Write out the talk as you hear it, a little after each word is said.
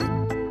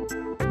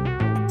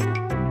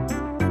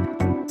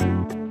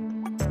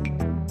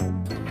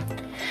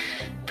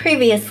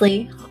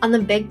Previously on the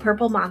Big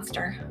Purple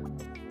Monster.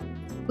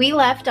 We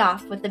left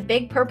off with the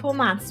Big Purple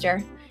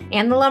Monster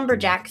and the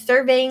lumberjack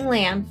surveying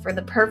land for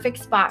the perfect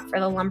spot for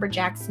the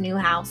lumberjack's new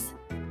house.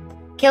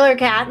 Killer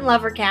Cat and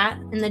Lover Cat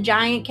and the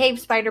giant cave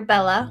spider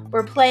Bella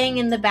were playing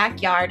in the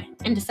backyard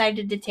and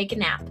decided to take a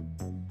nap.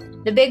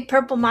 The Big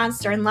Purple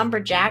Monster and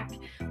lumberjack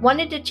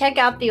wanted to check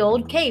out the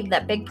old cave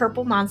that Big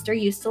Purple Monster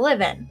used to live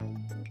in.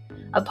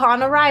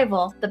 Upon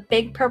arrival, the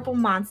Big Purple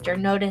Monster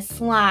noticed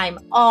slime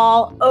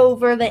all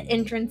over the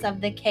entrance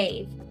of the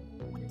cave.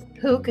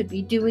 Who could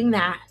be doing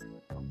that?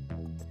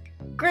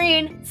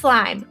 Green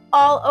slime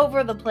all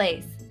over the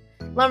place.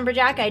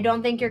 Lumberjack, I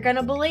don't think you're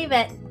gonna believe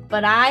it,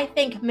 but I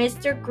think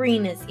Mr.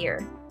 Green is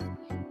here.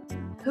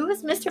 Who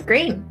is Mr.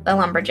 Green? The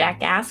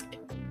lumberjack asked.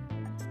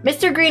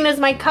 Mr. Green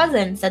is my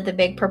cousin, said the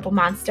Big Purple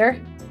Monster.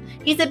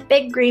 He's a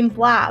big green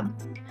blob,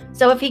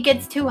 so if he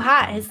gets too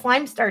hot, his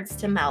slime starts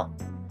to melt.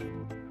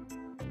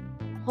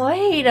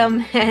 Wait a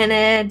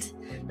minute,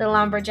 the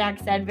lumberjack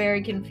said,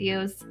 very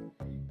confused.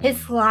 His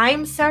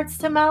slime starts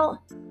to melt?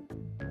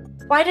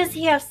 Why does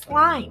he have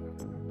slime?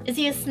 Is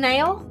he a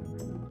snail?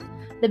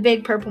 The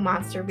Big Purple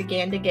Monster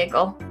began to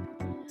giggle.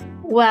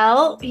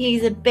 Well,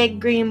 he's a big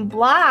green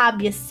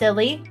blob, you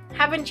silly.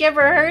 Haven't you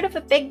ever heard of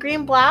a big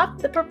green blob?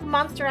 The Purple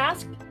Monster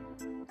asked.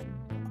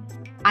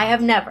 I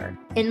have never,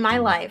 in my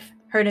life,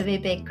 heard of a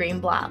big green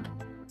blob.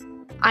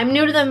 I'm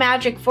new to the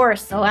magic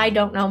forest, so I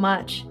don't know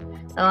much,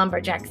 the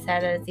lumberjack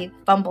said as he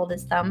fumbled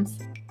his thumbs.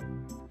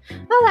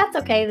 Well, that's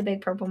okay, the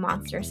Big Purple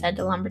Monster said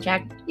to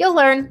Lumberjack. You'll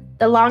learn.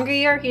 The longer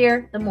you're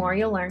here, the more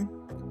you'll learn.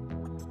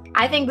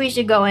 I think we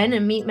should go in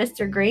and meet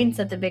Mr. Green,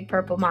 said the Big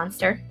Purple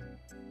Monster.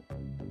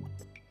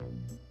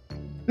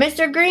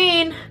 Mr.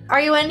 Green, are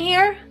you in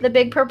here? The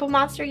Big Purple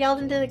Monster yelled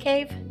into the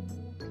cave.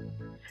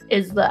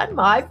 Is that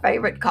my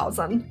favorite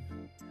cousin?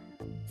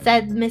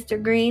 Said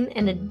Mr. Green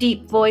in a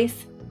deep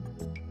voice.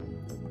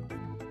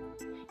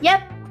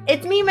 Yep,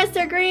 it's me,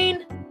 Mr.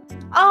 Green.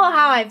 Oh,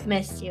 how I've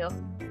missed you.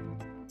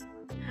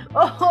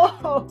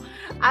 Oh,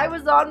 I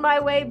was on my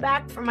way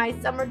back from my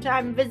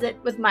summertime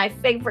visit with my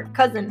favorite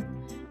cousin,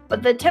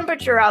 but the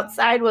temperature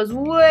outside was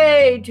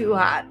way too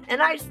hot,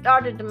 and I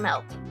started to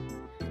melt.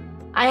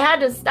 I had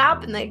to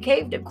stop in the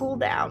cave to cool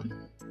down.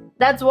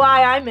 That's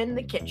why I'm in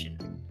the kitchen.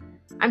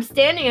 I'm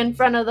standing in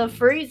front of the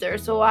freezer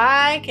so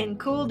I can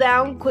cool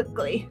down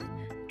quickly,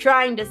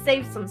 trying to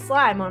save some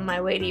slime on my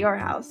way to your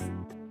house.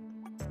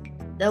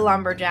 The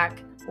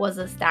lumberjack was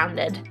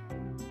astounded,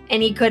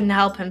 and he couldn't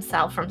help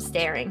himself from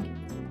staring.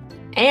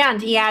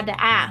 And he had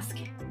to ask,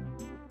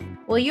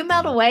 will you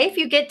melt away if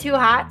you get too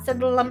hot? Said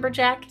the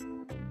lumberjack.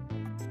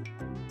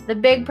 The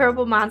Big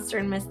Purple Monster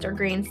and Mr.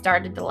 Green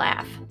started to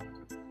laugh.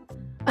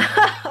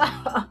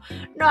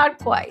 Not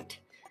quite.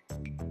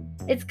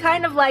 It's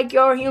kind of like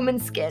your human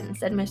skin,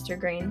 said Mr.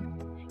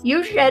 Green.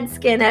 You shed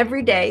skin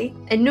every day,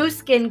 and new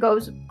skin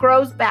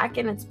grows back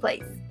in its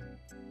place.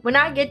 When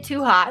I get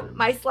too hot,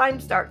 my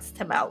slime starts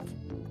to melt.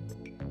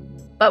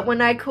 But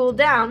when I cool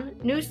down,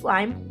 new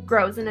slime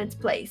grows in its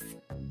place.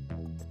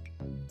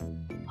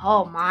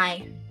 Oh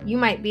my, you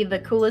might be the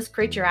coolest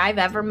creature I've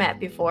ever met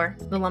before,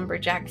 the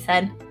lumberjack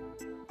said.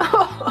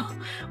 Oh,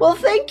 well,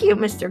 thank you,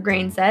 Mr.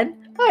 Green said.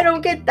 I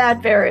don't get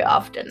that very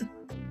often.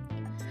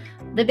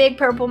 The Big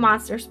Purple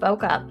Monster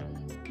spoke up.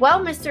 Well,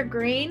 Mr.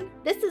 Green,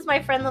 this is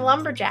my friend the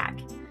lumberjack,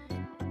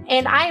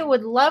 and I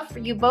would love for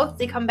you both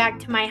to come back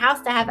to my house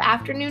to have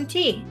afternoon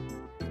tea.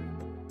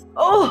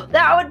 Oh,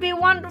 that would be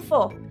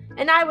wonderful,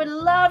 and I would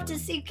love to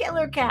see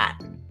Killer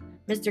Cat,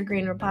 Mr.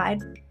 Green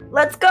replied.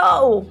 Let's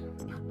go!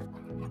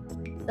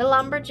 The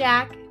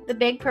lumberjack, the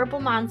Big Purple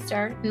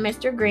Monster, and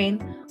Mr.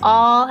 Green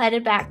all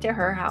headed back to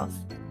her house.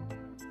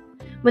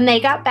 When they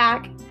got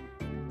back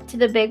to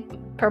the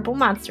Big Purple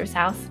Monster's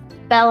house,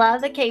 Bella,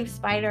 the cave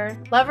spider,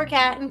 Lover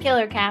Cat, and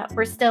Killer Cat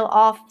were still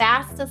all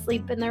fast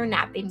asleep in their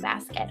napping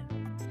basket.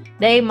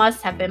 They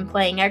must have been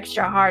playing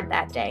extra hard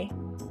that day.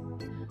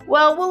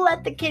 Well, we'll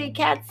let the kitty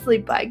cat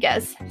sleep, I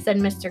guess, said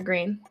Mr.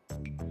 Green.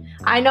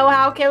 I know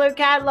how Killer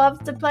Cat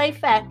loves to play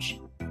fetch.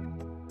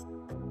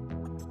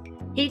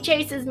 He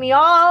chases me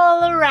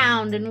all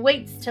around and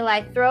waits till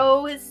I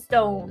throw his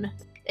stone.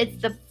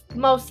 It's the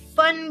most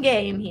fun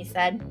game, he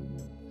said.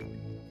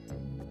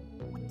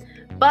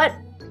 But,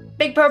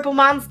 Big Purple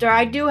Monster,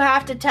 I do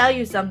have to tell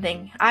you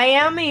something. I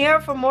am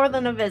here for more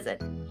than a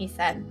visit, he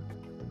said.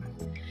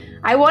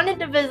 I wanted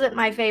to visit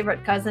my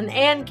favorite cousin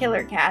and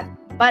Killer Cat,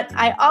 but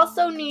I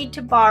also need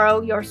to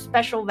borrow your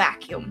special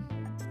vacuum.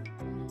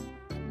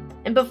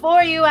 And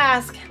before you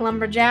ask,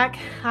 Lumberjack,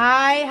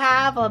 I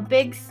have a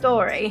big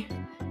story,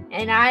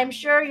 and I'm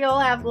sure you'll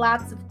have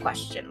lots of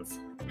questions.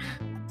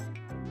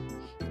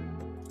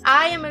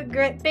 I am a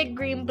big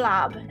green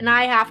blob, and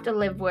I have to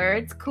live where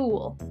it's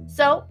cool.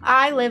 So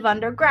I live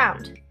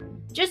underground.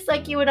 Just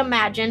like you would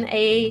imagine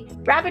a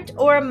rabbit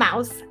or a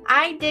mouse,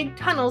 I dig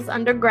tunnels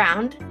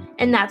underground,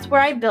 and that's where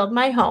I build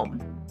my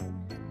home.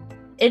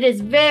 It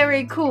is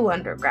very cool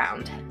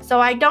underground, so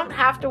I don't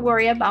have to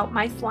worry about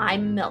my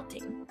slime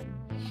melting.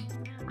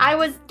 I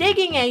was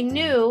digging a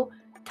new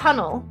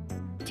tunnel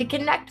to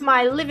connect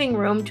my living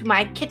room to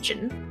my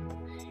kitchen,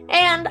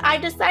 and I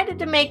decided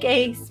to make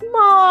a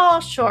small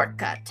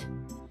shortcut.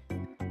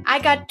 I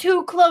got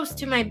too close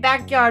to my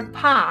backyard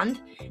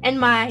pond, and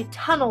my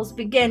tunnels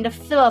began to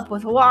fill up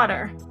with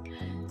water.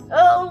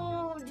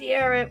 Oh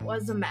dear, it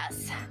was a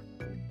mess.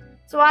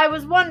 So I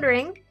was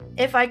wondering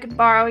if I could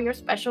borrow your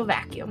special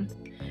vacuum.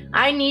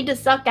 I need to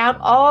suck out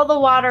all the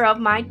water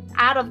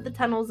out of the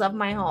tunnels of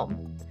my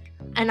home.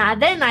 And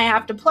then I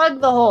have to plug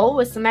the hole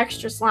with some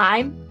extra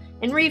slime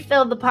and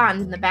refill the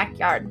pond in the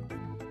backyard.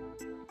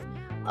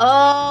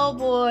 Oh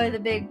boy, the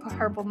big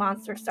purple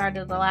monster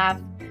started to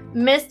laugh.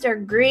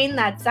 Mr. Green,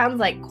 that sounds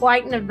like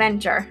quite an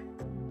adventure.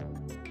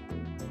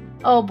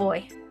 Oh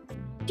boy.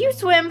 Do you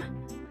swim?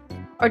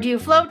 Or do you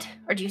float?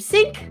 Or do you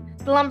sink?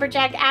 The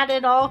lumberjack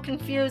added, all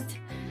confused.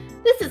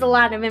 This is a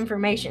lot of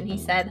information, he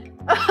said.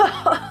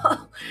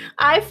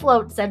 I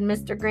float, said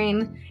Mr.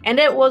 Green, and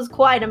it was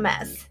quite a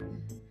mess.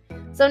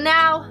 So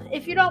now,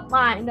 if you don't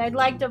mind, I'd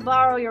like to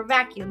borrow your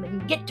vacuum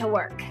and get to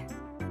work.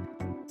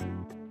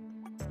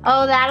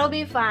 Oh, that'll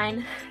be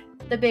fine,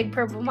 the big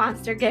purple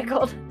monster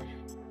giggled.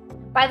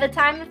 By the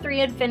time the three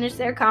had finished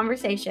their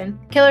conversation,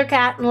 Killer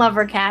Cat and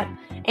Lover Cat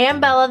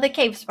and Bella the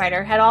cave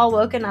spider had all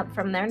woken up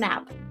from their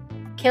nap.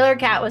 Killer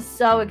Cat was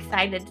so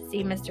excited to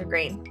see Mr.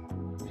 Green.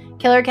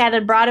 Killer Cat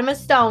had brought him a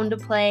stone to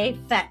play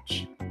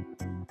fetch.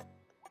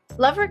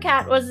 Lover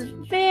Cat was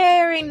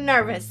very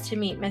nervous to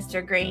meet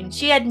Mr. Green.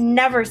 She had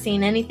never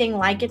seen anything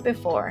like it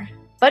before.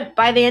 But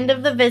by the end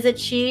of the visit,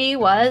 she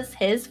was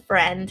his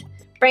friend,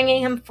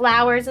 bringing him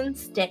flowers and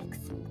sticks.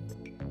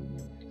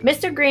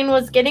 Mr. Green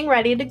was getting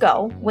ready to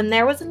go when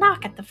there was a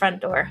knock at the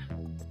front door.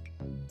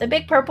 The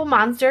big purple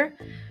monster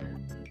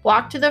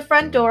walked to the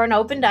front door and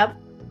opened up,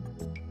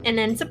 and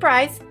in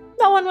surprise,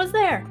 no one was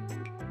there.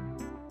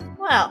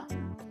 Well,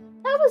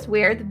 that was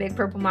weird, the big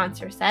purple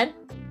monster said.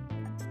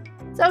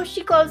 So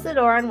she closed the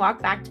door and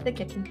walked back to the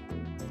kitchen.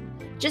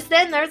 Just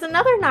then, there's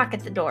another knock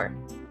at the door.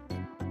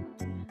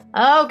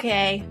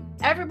 Okay,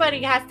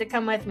 everybody has to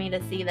come with me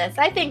to see this.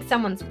 I think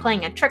someone's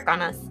playing a trick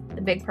on us,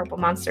 the big purple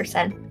monster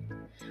said.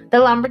 The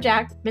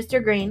lumberjack,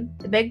 Mr. Green,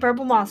 the big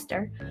purple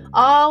monster,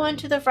 all went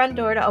to the front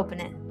door to open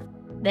it.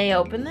 They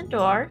opened the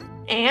door,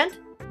 and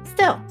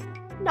still,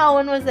 no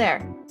one was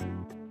there.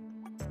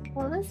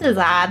 Well, this is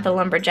odd, the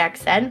lumberjack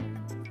said.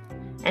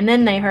 And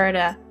then they heard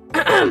a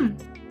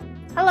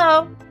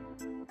hello.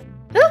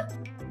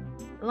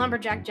 The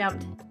lumberjack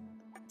jumped.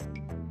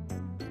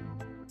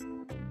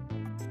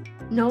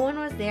 No one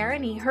was there,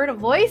 and he heard a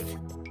voice.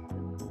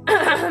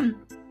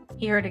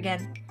 He heard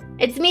again.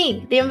 It's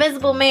me, the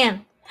invisible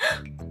man.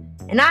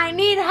 And I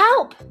need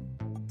help.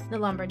 The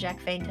lumberjack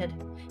fainted.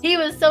 He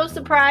was so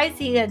surprised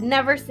he had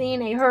never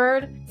seen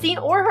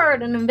or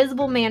heard an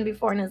invisible man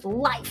before in his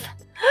life.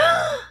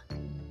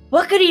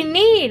 What could he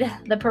need?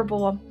 The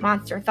purple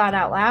monster thought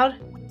out loud.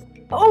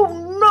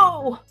 Oh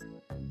no!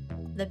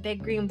 The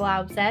big green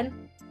blob said.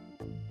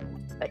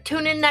 But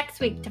tune in next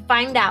week to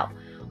find out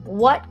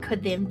what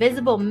could the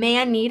invisible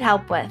man need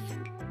help with.